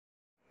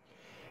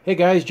Hey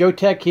guys, Joe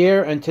Tech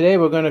here, and today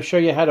we're going to show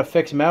you how to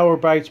fix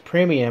Malwarebytes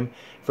Premium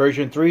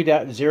version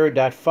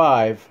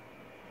 3.0.5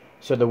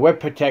 so the web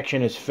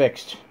protection is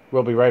fixed.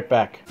 We'll be right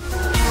back.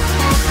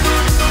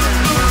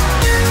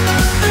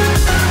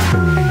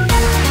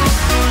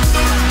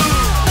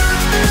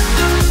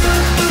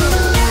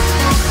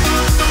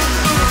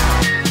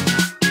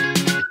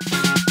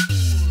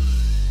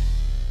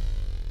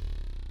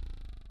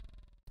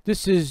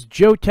 This is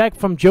Joe Tech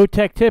from Joe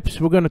Tech Tips.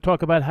 We're going to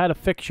talk about how to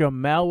fix your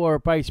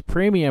Malwarebytes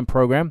Premium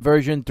program.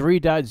 Version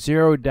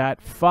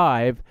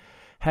 3.0.5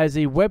 has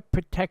a web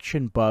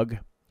protection bug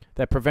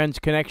that prevents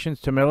connections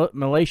to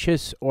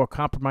malicious or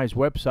compromised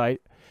website.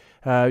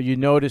 You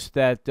notice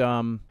that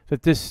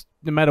this,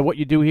 no matter what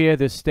you do here,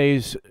 this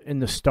stays in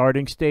the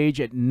starting stage.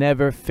 It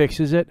never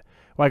fixes it.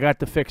 Well, I got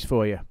the fix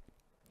for you.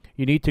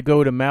 You need to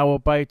go to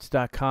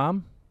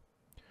malwarebytes.com,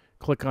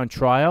 click on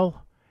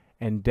Trial,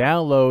 and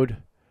download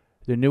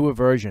the newer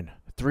version,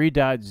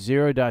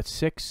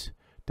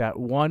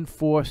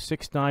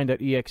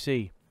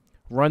 3.0.6.1469.exe.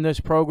 Run this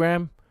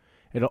program.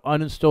 It'll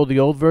uninstall the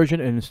old version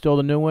and install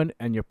the new one,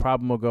 and your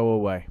problem will go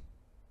away.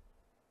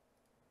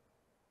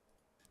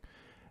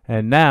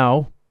 And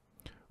now,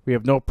 we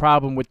have no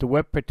problem with the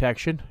web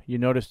protection. You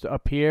notice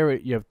up here,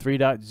 you have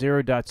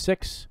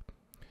 3.0.6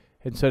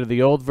 instead of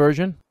the old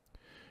version,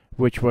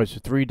 which was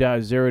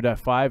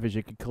 3.0.5, as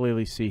you can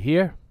clearly see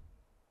here.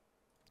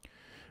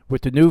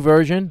 With the new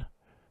version,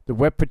 the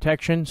web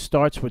protection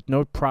starts with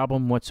no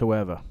problem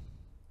whatsoever.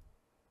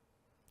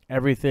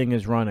 Everything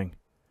is running.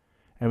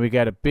 And we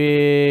got a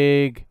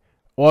big,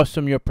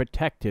 awesome, you're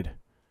protected,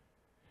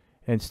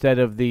 instead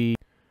of the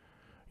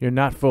you're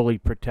not fully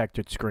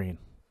protected screen.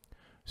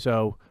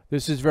 So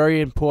this is very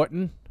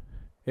important.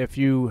 If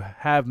you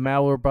have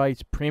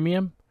Malwarebytes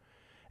Premium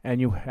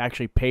and you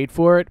actually paid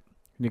for it,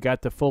 and you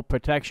got the full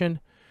protection,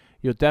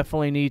 you'll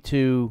definitely need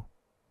to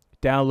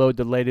download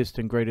the latest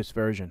and greatest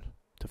version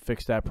to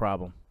fix that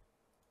problem.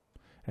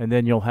 And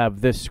then you'll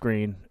have this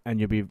screen and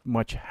you'll be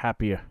much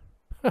happier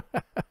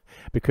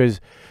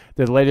because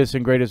the latest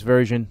and greatest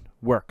version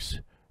works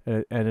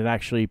and it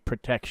actually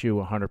protects you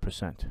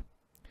 100%.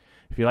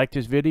 If you like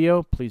this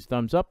video, please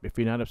thumbs up. If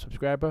you're not a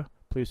subscriber,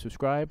 please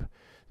subscribe.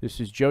 This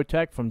is Joe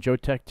Tech from Joe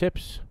Tech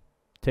Tips.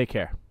 Take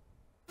care.